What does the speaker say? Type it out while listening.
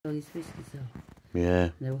All his whiskers off. Yeah.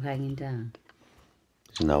 They're all hanging down.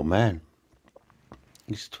 He's an old man.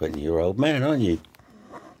 He's a 20-year-old man, aren't you,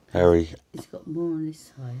 Harry? He's got more on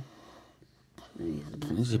this side.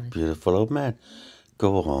 He's a beautiful old man.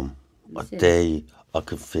 Go on. I That's it. dare you. I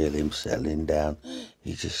can feel him settling down.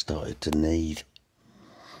 He just started to need.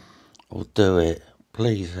 Oh, do it.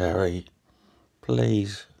 Please, Harry.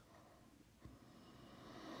 Please.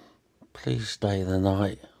 Please stay the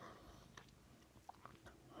night.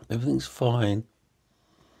 Everything's fine.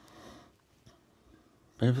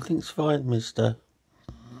 Everything's fine, mister.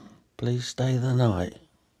 Please stay the night.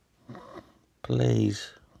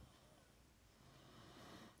 Please.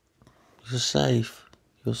 You're safe.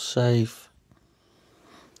 You're safe.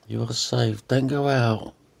 You are safe. Don't go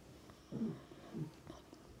out.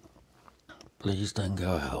 Please don't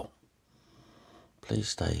go out. Please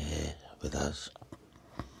stay here with us.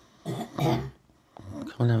 Come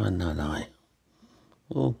on, have a night.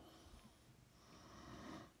 Oh.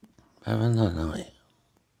 Have a night.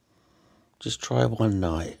 Just try one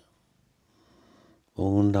night.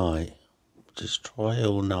 All night. Just try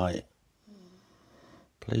all night.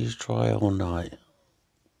 Please try all night.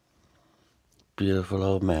 Beautiful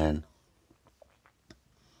old man.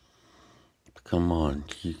 Come on,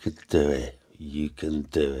 you can do it. You can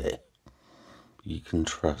do it. You can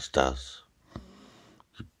trust us.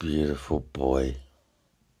 You beautiful boy.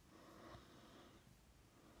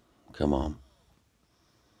 Come on.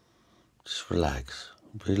 Just relax.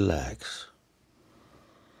 Relax.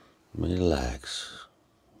 Relax.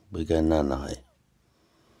 We go night.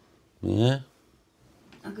 Yeah?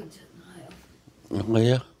 I could turn the light off. Oh,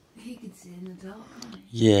 yeah? He can see in the dark, can't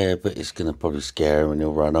he? Yeah, but it's going to probably scare him and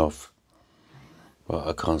he'll run off. But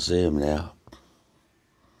I can't see him now.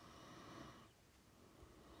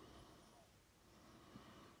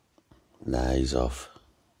 Nah, he's off.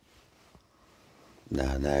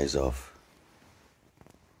 Nah, he's off.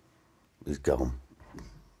 He's gone.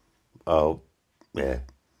 Oh, yeah.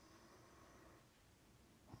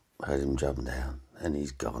 Heard him jump down and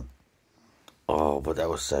he's gone. Oh, but that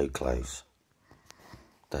was so close.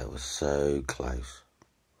 That was so close.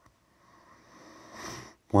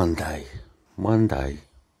 One day,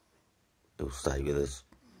 he'll stay with us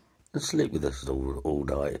and sleep with us all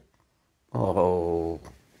night. Oh,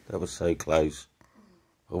 that was so close.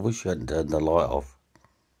 I wish you hadn't turned the light off.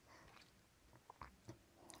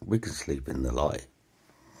 We can sleep in the light.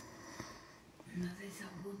 No, this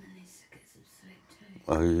old woman needs to get some sleep too.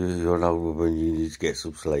 Oh, you're an old woman, you need to get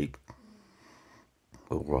some sleep.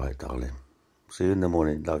 All right, darling. See you in the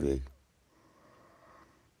morning. Love you.